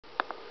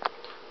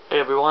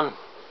everyone,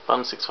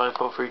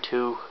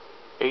 Fun654328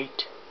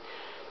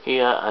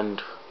 here,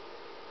 and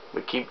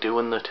we keep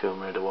doing the Tomb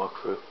Raider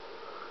walkthrough.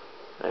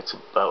 It's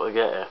about to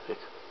get epic.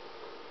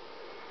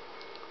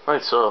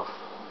 Right, so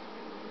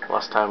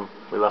last time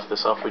we left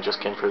this off, we just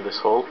came through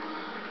this hole,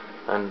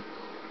 and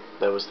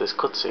there was this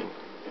cutscene.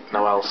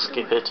 Now I'll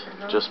skip it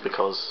just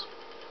because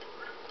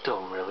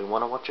don't really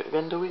want to watch it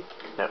again, do we?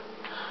 No.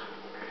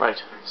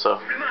 Right, so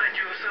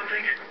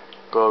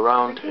go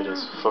around. It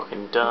is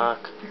fucking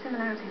dark.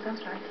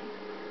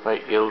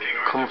 Right, you'll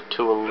come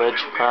to a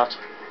ledge part,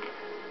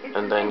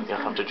 and then you'll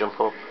have to jump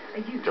up,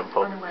 jump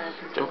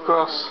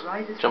across,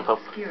 jump up,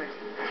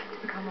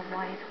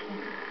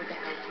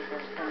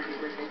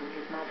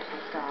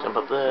 jump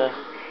up there,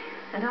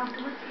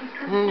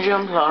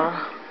 jump,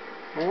 Lara.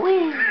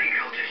 Whee!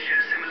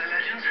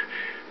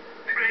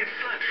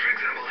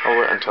 I'll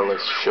wait until they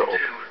shut up.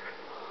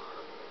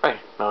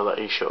 Right, now that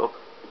he's shut up.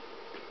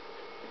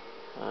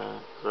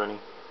 Is there any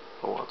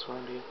awards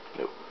around here?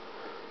 Nope.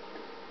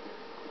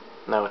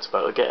 Now it's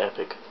about to get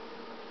epic.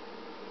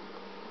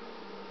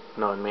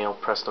 Knowing me, I'll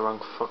press the wrong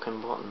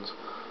fucking buttons.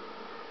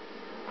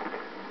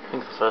 I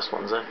think the first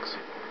one's X.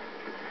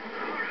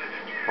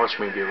 Watch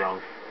me be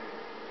wrong.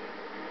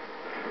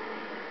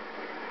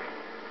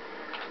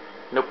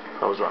 Nope,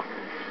 I was wrong.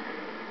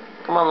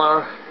 Come on,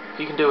 Lara,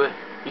 you can do it.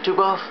 You too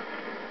buff.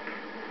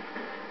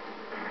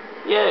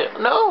 Yeah,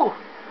 no!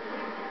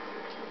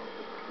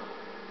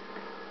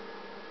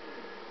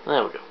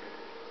 There we go.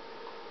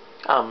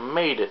 I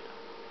made it.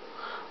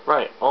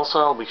 Right, also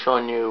I'll be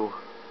showing you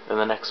in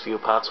the next few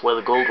parts where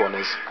the gold one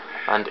is,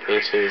 and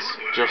it is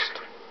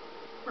just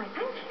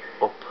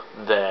up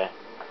there.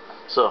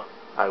 So,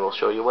 I will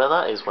show you where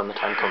that is when the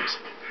time comes.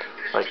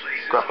 Right,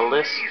 grapple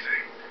this.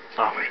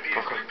 Oh,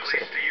 fuck up,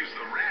 save.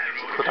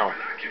 Put down.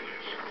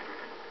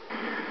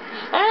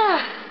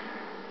 Ah!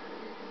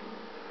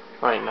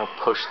 Right, now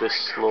push this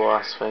slow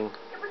ass thing.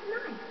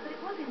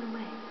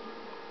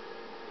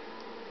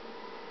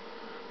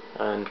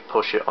 And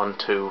push it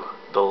onto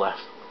the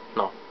left.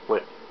 No,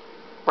 wait.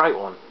 Right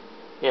one.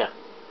 Yeah.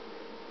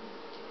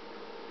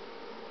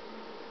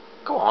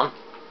 Go on.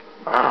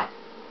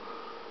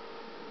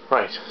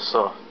 Right,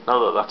 so now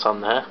that that's on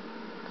there,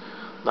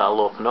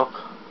 that'll open up.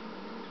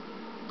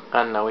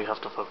 And now we have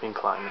to fucking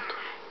climb it.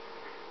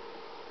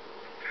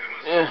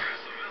 Yeah.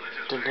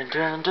 Dun dun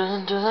dun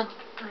dun dun.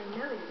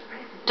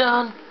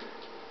 Done.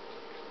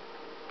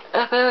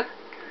 Epic.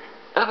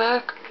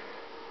 Epic.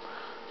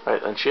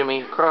 Right, then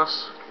shimmy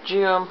across.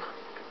 Jump.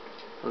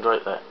 And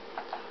right there.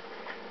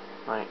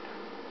 Right.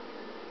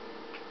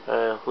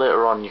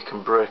 Later on you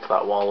can break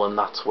that wall, and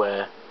that's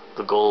where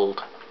the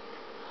gold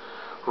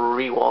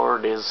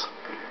reward is.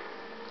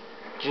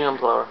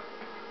 Jump, Lara.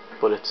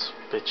 But it's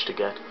bitch to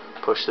get.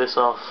 Push this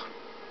off,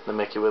 then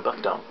make your way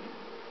back down.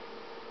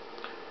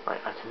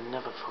 Right, I can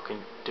never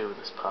fucking do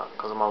this part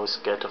because I'm always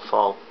scared to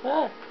fall.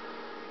 Ah.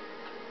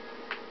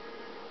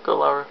 Go,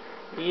 Lara.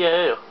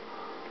 Yeah.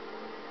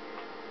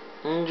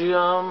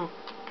 Jump.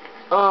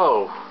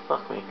 Oh,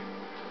 fuck me.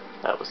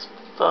 That was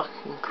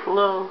fucking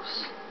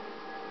close.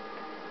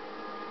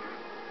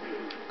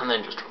 And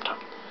then just drop down.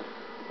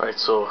 Right,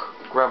 so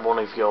grab one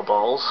of your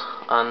balls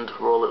and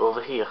roll it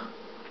over here.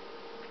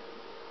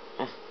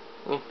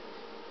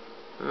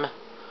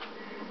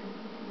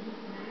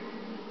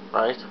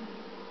 Right.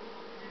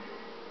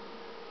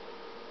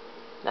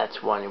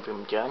 That's one of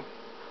them done.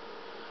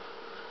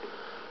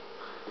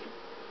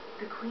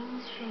 The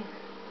Queen's shaman.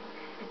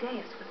 A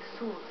dais with a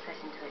sword set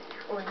into it,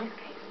 or in this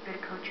case,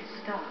 Viticoach's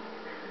staff.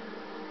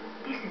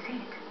 This is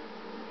it.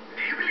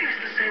 Do you believe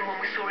it's the same one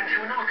we saw in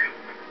Tiwanaku?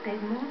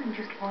 There's more than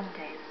just one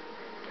dais,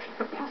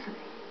 but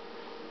possibly.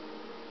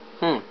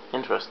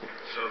 Interesting.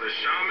 So the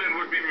shaman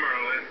would be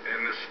Merlin,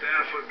 and the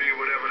staff would be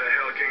whatever the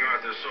hell King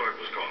Arthur's sword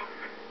was called.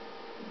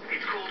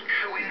 It's called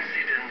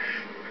coincidence.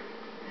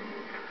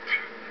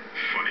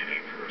 Funny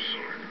name for a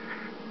sword.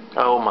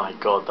 Oh my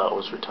god, that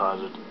was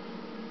retarded.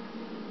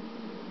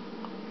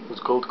 It's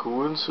called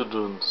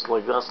coincidence.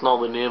 Like, that's not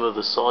the name of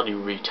the sword, you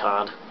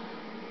retard.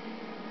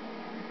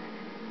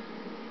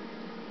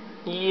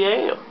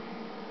 Yeah.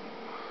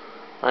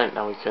 Right,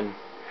 now we can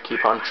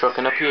keep on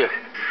trucking up here.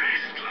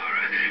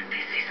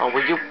 Oh,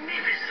 will you?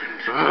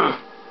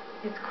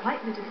 It's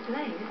quite the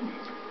display, isn't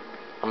it?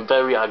 I'm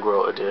very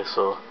aggro today,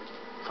 so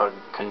if I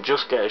can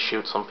just get to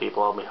shoot some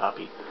people, I'll be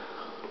happy.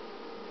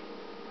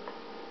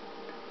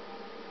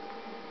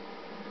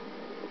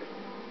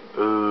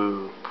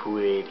 Ooh,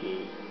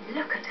 pretty.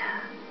 Look at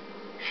her.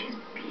 She's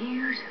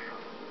beautiful.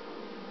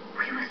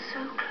 We were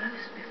so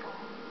close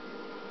before.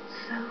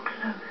 So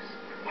close.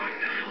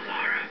 Wonderful,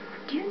 Lara.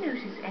 Do you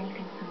notice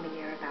anything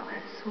familiar about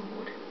her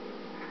sword?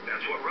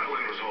 That's what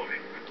Rutland was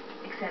holding.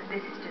 Except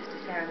this is just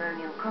a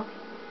ceremonial copy.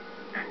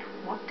 And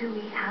what do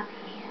we have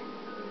here?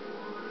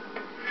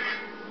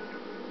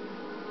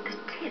 The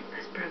tip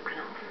has broken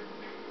off.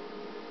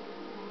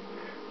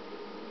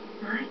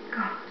 My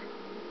God.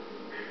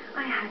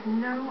 I had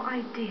no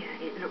idea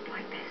it looked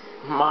like this.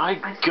 My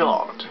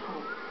God. I've seen this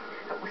before,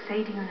 at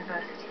Waseda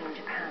University in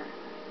Japan.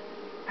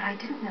 But I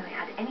didn't know it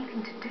had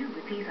anything to do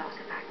with these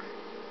artifacts.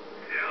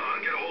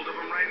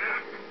 right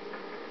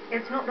now.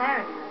 It's not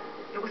there anymore.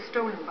 It was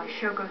stolen by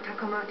Shogo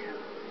Takamoto.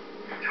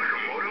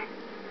 Takamoto?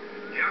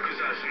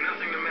 Yakuza is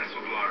nothing to mess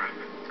with, Lara.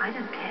 I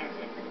don't care,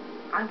 Zip.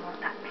 I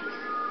want that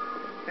piece.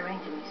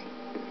 Arrange a meeting.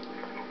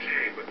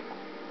 Okay, but...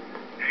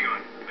 Hang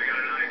on. I got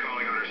Anaya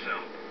calling on her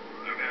cell.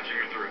 I'm patching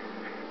her through.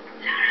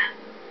 Lara?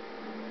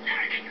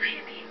 Lara, can you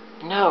hear me?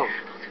 No.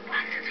 Those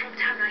bastards from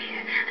town are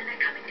here, and they're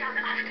coming down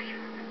after you.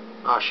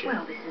 Ah, shit.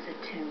 Well, this is a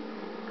tomb.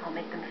 I'll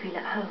make them feel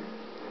at home.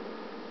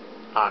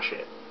 Ah,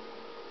 shit.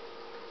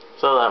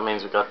 So that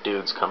means we got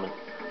dudes coming.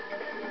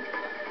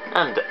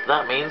 And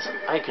that means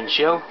I can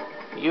show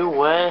you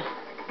where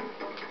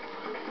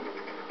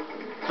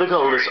the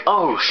gold is.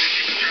 Oh,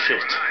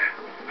 shit.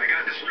 I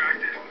got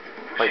distracted.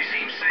 Wait, She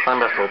seems safe climb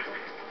back now. up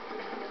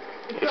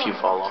if you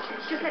fall off.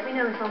 Just let me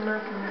know if I'm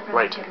Merton and the friends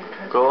Right, getting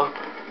close. go up,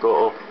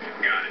 go up,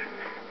 Got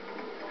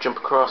it. jump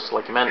across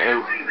like you meant How to.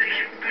 do we make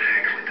it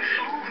back with the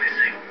soul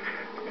missing?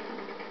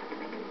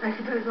 I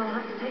suppose I'll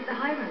have to take the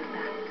high road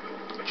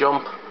back.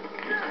 Jump.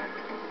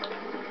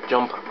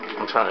 Jump.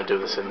 I'm trying to do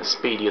this in the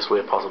speediest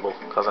way possible,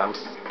 because I'm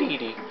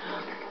speedy.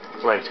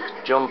 Right,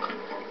 jump.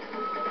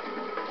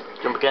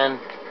 Jump again.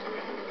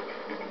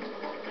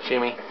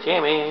 Shimmy,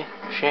 shimmy,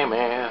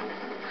 shimmy,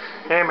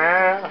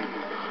 shimmy.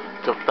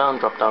 Drop down,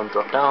 drop down,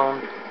 drop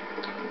down.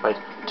 Right,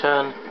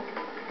 turn.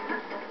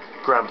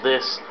 Grab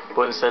this,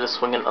 but instead of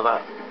swinging to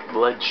that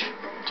ledge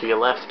to your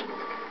left,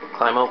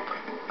 climb up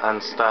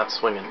and start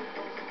swinging.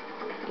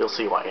 You'll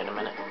see why in a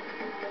minute.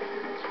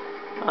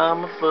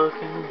 I'm a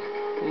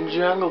fucking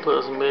jungle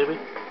person, baby.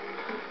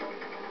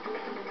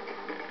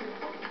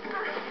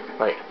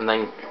 Right, and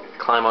then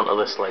climb onto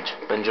this ledge.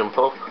 Then jump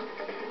up,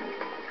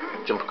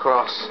 jump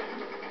across,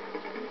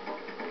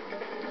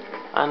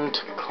 and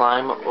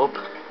climb up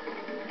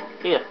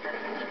here.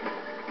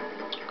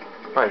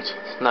 Right,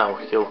 now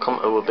you'll come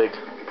to a big,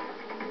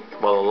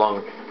 well, a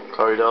long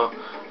corridor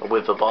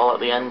with the ball at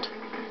the end.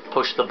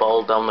 Push the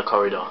ball down the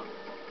corridor.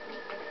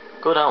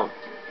 Go down.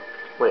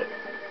 Wait.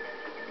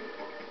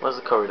 Where's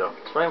the corridor?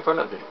 It's right in front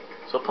of you.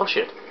 So push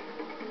it.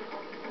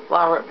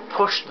 Lara,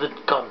 push the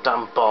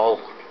goddamn ball.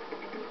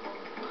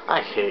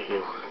 I hate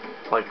you.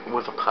 Like,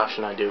 with a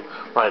passion I do.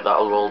 Right,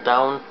 that'll roll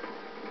down.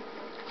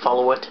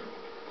 Follow it.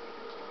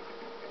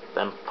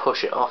 Then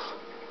push it off.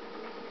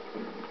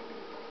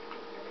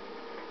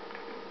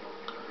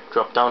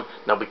 Drop down.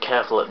 Now be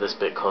careful at this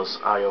bit, because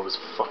I always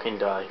fucking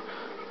die.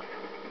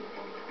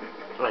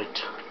 Right.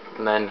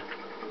 And then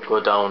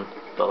go down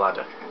the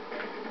ladder.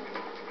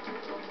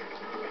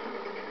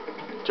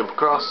 Jump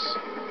across.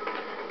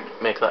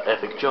 Make that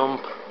epic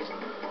jump.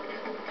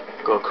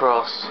 Go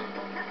across.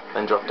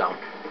 Then drop down.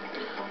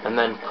 And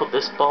then put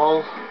this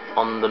ball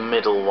on the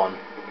middle one.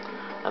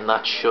 And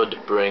that should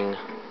bring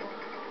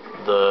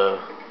the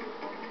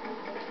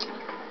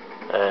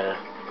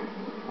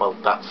well,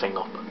 that thing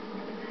up.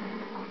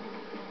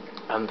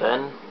 And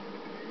then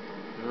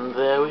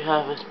there we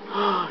have it.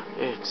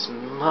 It's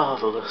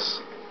marvelous.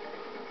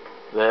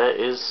 There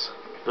is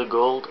the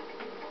gold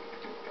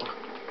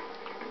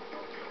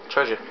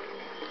treasure.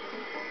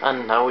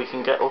 And now we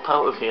can get up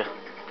out of here.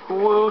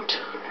 Woot!